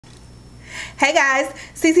Hey guys,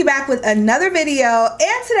 Cece back with another video,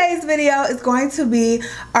 and today's video is going to be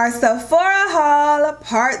our Sephora haul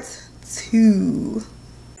part 2.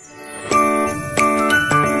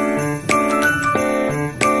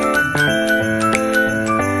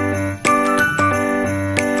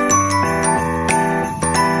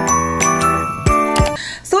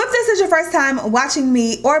 Your first time watching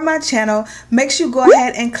me or my channel, make sure you go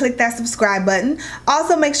ahead and click that subscribe button.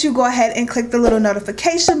 Also make sure you go ahead and click the little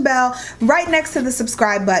notification bell right next to the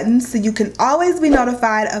subscribe button so you can always be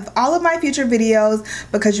notified of all of my future videos,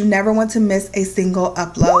 because you never want to miss a single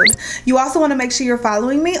upload. You also want to make sure you're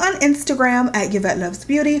following me on Instagram at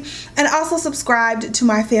YvetteLuvsBeauty, and also subscribe to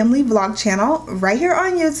my family vlog channel right here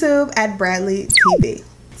on YouTube at Bradley TV.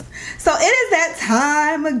 So it is that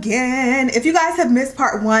time again. If you guys have missed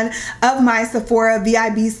part 1 of my Sephora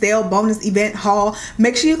VIB sale bonus event haul,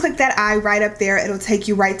 make sure you click that I right up there. It'll take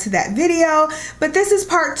you right to that video. But this is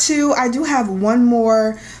part 2. I do have one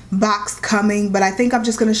more box coming, but I think I'm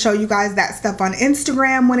just going to show you guys that stuff on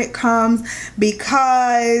Instagram when it comes,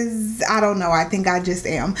 because I don't know, I think I just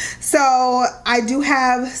am. So I do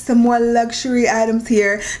have some more luxury items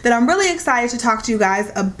here that I'm really excited to talk to you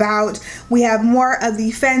guys about. We have more of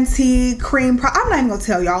the Fenty cream I'm not even gonna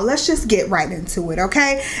tell y'all, let's just get right into it,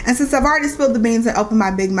 okay? And since I've already spilled the beans and opened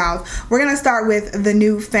my big mouth, we're gonna start with the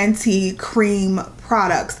new Fenty cream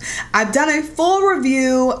products. I've done a full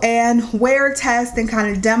review and wear test and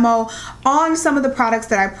kind of demo on some of the products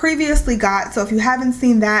that I previously got, so if you haven't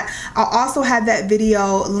seen that, I'll also have that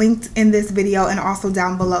video linked in this video and also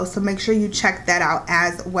down below, so make sure you check that out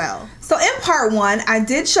as well. So in part 1, I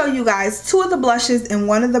did show you guys 2 of the blushes and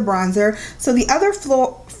 1 of the bronzer, so the other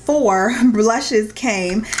 4 blushes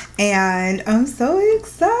came, and I'm so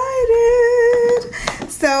excited.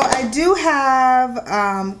 So I do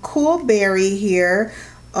have Cool Berry here.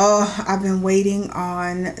 Oh, I've been waiting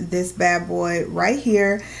on this bad boy right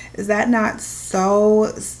here. Is that not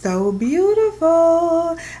so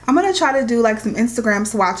beautiful? I'm gonna try to do like some Instagram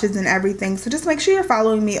swatches and everything, so just make sure you're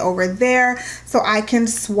following me over there so I can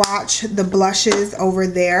swatch the blushes over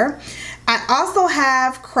there. I also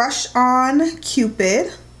have Crush on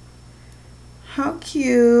Cupid. How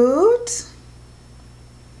cute.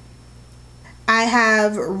 I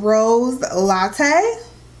have Rose Latte.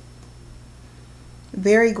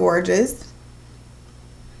 Very gorgeous.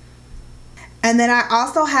 And then I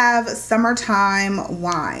also have Summertime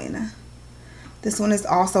Wine. This one is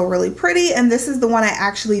also really pretty, and this is the one I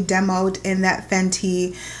actually demoed in that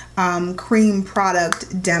Fenty cream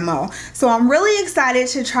product demo. So I'm really excited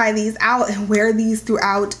to try these out and wear these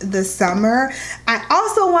throughout the summer. I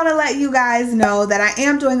also want to let you guys know that I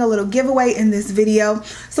am doing a little giveaway in this video.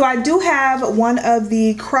 So I do have one of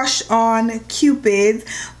the Crush on Cupid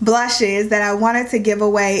blushes that I wanted to give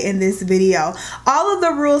away in this video. All of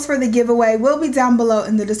the rules for the giveaway will be down below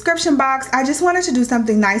in the description box. I just wanted to do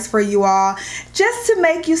something nice for you all, just to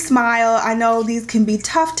make you smile. I know these can be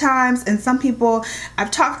tough times, and some people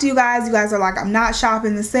I've talked to you guys are like, I'm not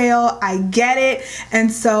shopping the sale. I get it.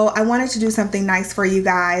 And so I wanted to do something nice for you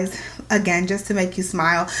guys, again, just to make you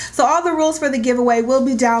smile. So all the rules for the giveaway will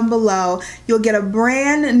be down below. You'll get a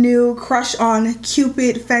brand new Crush on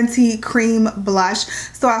Cupid Fenty cream blush.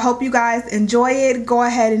 So I hope you guys enjoy it. Go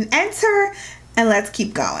ahead and enter, and let's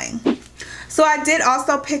keep going. So I did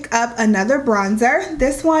also pick up another bronzer.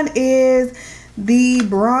 This one is the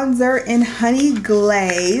bronzer in Honey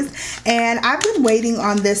Glaze, and I've been waiting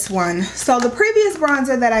on this one. So the previous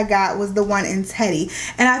bronzer that I got was the one in Teddy,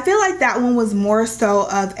 and I feel like that one was more so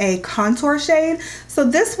of a contour shade. So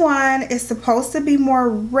this one is supposed to be more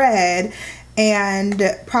red and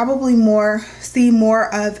probably more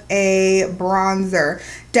of a bronzer,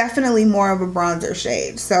 definitely more of a bronzer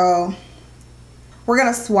shade. So we're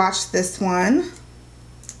gonna swatch this one.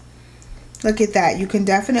 Look at that, you can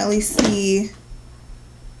definitely see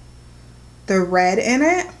the red in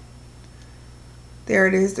it. There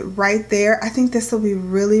it is right there. I think this will be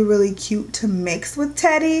really cute to mix with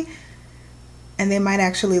Teddy, and they might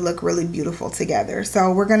actually look really beautiful together.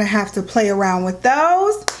 So we're gonna have to play around with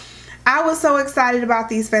those. I was so excited about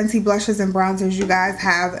these Fenty blushes and bronzers, you guys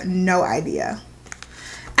have no idea.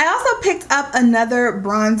 I also picked up another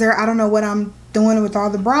bronzer. I don't know what I'm doing with all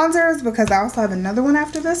the bronzers, because I also have another one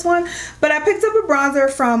after this one, but I picked up a bronzer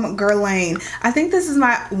from Guerlain. I think this is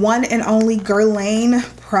my one and only Guerlain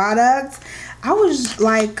product. I was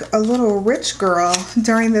like a little rich girl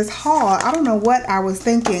during this haul. I don't know what I was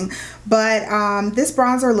thinking, but this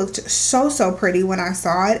bronzer looked so pretty when I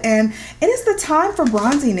saw it, and it is the time for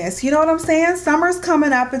bronziness. You know what I'm saying? Summer's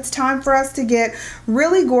coming up. It's time for us to get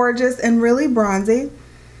really gorgeous and really bronzy.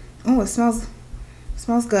 Oh, it smells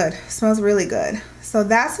good. It smells really good. So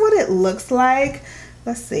that's what it looks like.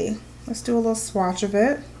 Let's see. Let's do a little swatch of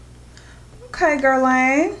it. Okay,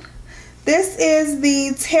 Guerlain. This is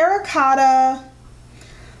the Terracotta,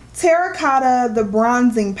 the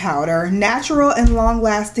bronzing powder, natural and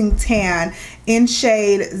long-lasting tan in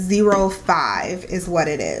shade 05 is what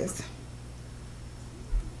it is.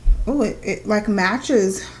 Oh, it like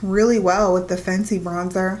matches really well with the Fenty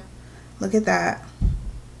bronzer. Look at that.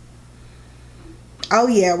 Oh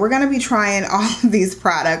yeah, we're gonna be trying all of these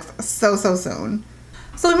products so soon.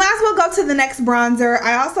 So we might as well go to the next bronzer.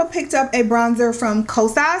 I also picked up a bronzer from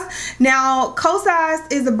Cosas. Now, Cosas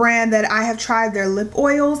is a brand that I have tried their lip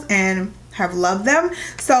oils and have loved them.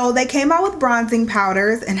 So they came out with bronzing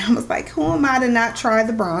powders and I was like, who am I to not try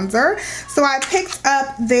the bronzer? So I picked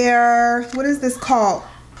up their, what is this called?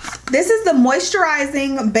 This is the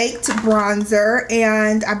moisturizing baked bronzer,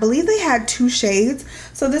 and I believe they had 2 shades.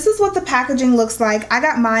 So this is what the packaging looks like. I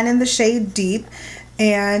got mine in the shade Deep,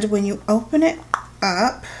 and when you open it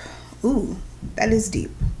up, ooh, that is deep.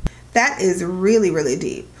 That is really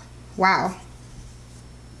deep. Wow.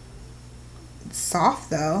 It's soft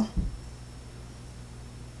though.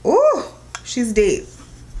 Ooh, she's deep.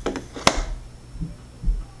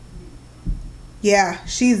 Yeah,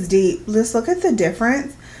 she's deep. Let's look at the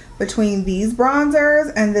difference between these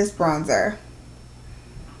bronzers and this bronzer.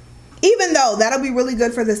 Even though that'll be really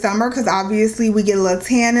good for the summer, because obviously we get a little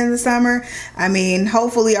tan in the summer. I mean,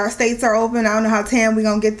 hopefully our states are open. I don't know how tan we're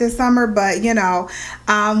gonna get this summer, but you know,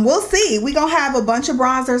 we'll see. We're gonna have a bunch of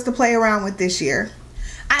bronzers to play around with this year.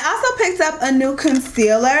 I also picked up a new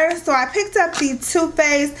concealer. So I picked up the Too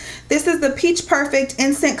Faced. This is the Peach Perfect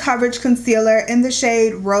Instant Coverage Concealer in the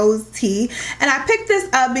shade Rose Tea. And I picked this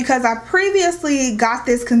up because I previously got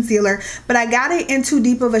this concealer, but I got it in too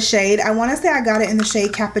deep of a shade. I want to say I got it in the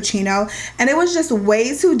shade Cappuccino, and it was just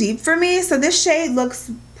way too deep for me. So this shade looks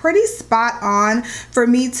pretty spot on for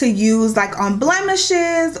me to use like on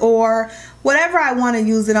blemishes or whatever I want to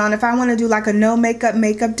use it on. If I want to do like a no makeup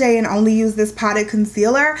day and only use this potted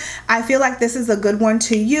concealer, I feel like this is a good one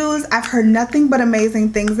to use. I've heard nothing but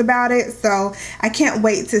amazing things about it, so I can't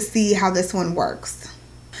wait to see how this one works.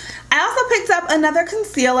 I also picked up another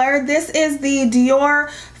concealer. This is the Dior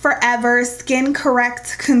Forever Skin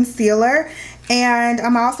Correct Concealer, and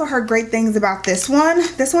I also heard great things about this one.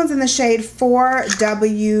 This one's in the shade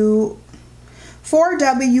 4W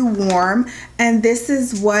Warm, and this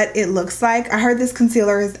is what it looks like. I heard this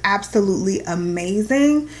concealer is absolutely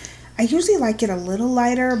amazing. I usually like it a little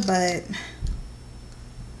lighter, but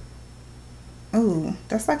oh,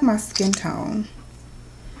 that's like my skin tone.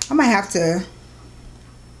 I might have to,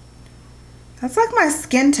 that's like my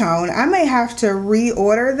skin tone. I may have to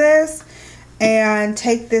reorder this and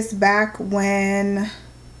take this back when,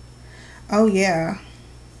 oh yeah,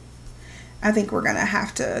 I think we're gonna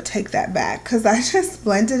have to take that back because I just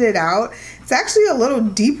blended it out. It's actually a little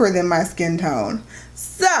deeper than my skin tone,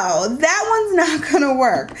 so that one's not gonna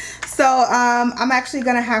work. So I'm actually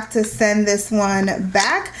gonna have to send this one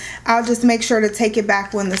back. I'll just make sure to take it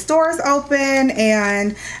back when the stores open,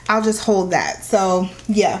 and I'll just hold that. So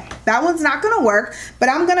yeah, that one's not gonna work, but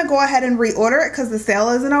I'm gonna go ahead and reorder it because the sale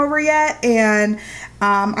isn't over yet, and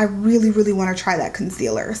I really want to try that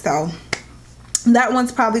concealer. So that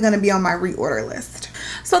one's probably going to be on my reorder list.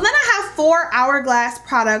 So then I have 4 Hourglass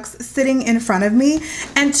products sitting in front of me,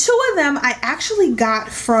 and 2 of them I actually got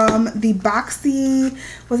from the Boxy,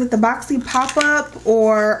 was it the Boxy pop-up,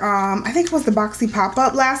 or I think it was the Boxy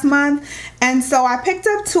pop-up last month. And so I picked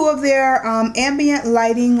up 2 of their ambient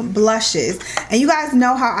lighting blushes, and you guys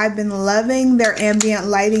know how I've been loving their ambient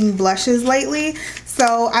lighting blushes lately.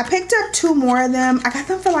 So I picked up 2 more of them. I got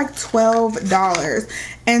them for like $12.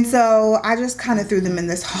 And so I just kind of threw them in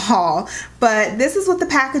this haul. But this is what the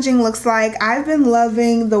packaging looks like. I've been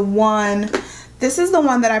loving the one, this is the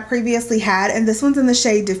one that I previously had, and this one's in the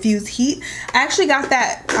shade Diffuse Heat. I actually got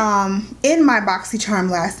that in my BoxyCharm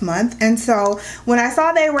last month. And so when I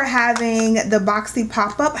saw they were having the Boxy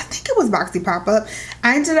pop-up, I think it was Boxy pop-up,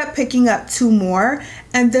 I ended up picking up 2 more.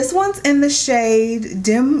 And this one's in the shade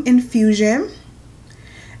Dim Infusion.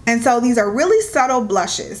 And so these are really subtle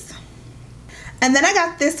blushes. And then I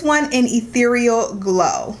got this one in Ethereal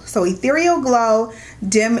Glow. So Ethereal Glow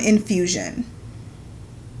Dim Infusion.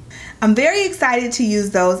 I'm very excited to use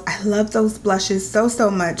those. I love those blushes so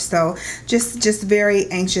much. So just very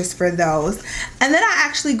anxious for those. And then I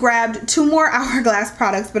actually grabbed 2 more Hourglass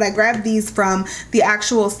products, but I grabbed these from the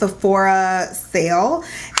actual Sephora sale.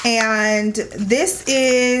 And this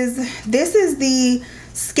is the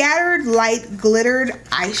Scattered Light Glittered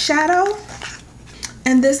Eyeshadow.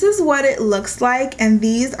 And this is what it looks like, and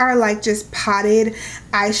these are like just potted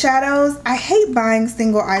eyeshadows. I hate buying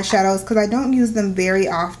single eyeshadows because I don't use them very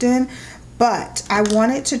often, but I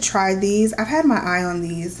wanted to try these. I've had my eye on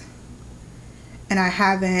these and I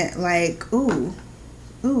haven't, like, ooh,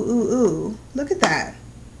 look at that.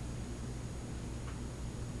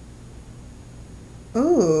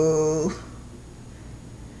 Ooh,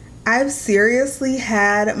 I've seriously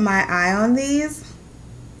had my eye on these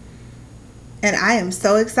and I am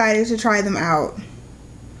so excited to try them out.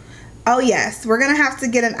 Oh yes, we're gonna have to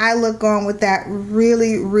get an eye look on with that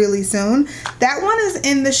really soon. That one is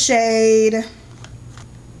in the shade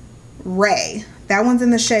Ray. That one's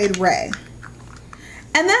in the shade Ray.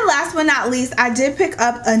 And then last but not least, I did pick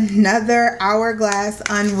up another Hourglass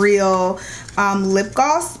Unreal lip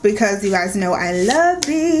gloss because you guys know I love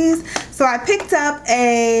these. So I picked up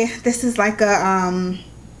this is like a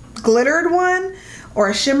glittered one or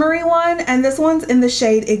a shimmery one, and this one's in the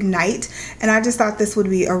shade Ignite, and I just thought this would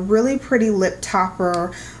be a really pretty lip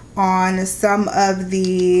topper on some of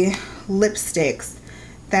the lipsticks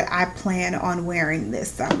that I plan on wearing this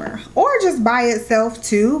summer, or just by itself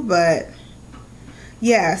too. But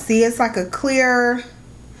yeah, see, it's like a clear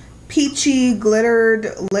peachy glittered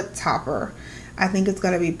lip topper. I think it's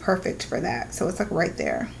gonna be perfect for that. So it's like right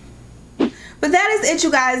there. But that is it,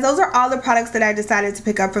 you guys. Those are all the products that I decided to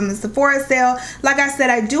pick up from the Sephora sale. Like I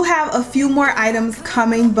said, I do have a few more items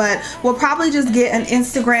coming, but we'll probably just get an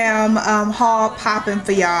Instagram haul popping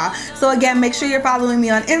for y'all. So again, make sure you're following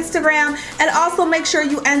me on Instagram, and also make sure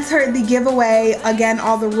you enter the giveaway. Again,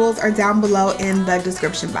 all the rules are down below in the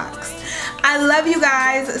description box. I love you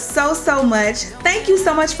guys so much. Thank you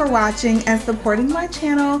so much for watching and supporting my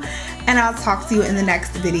channel, and I'll talk to you in the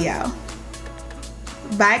next video.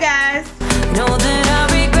 Bye guys. Know that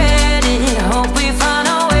I regret it. Hope we find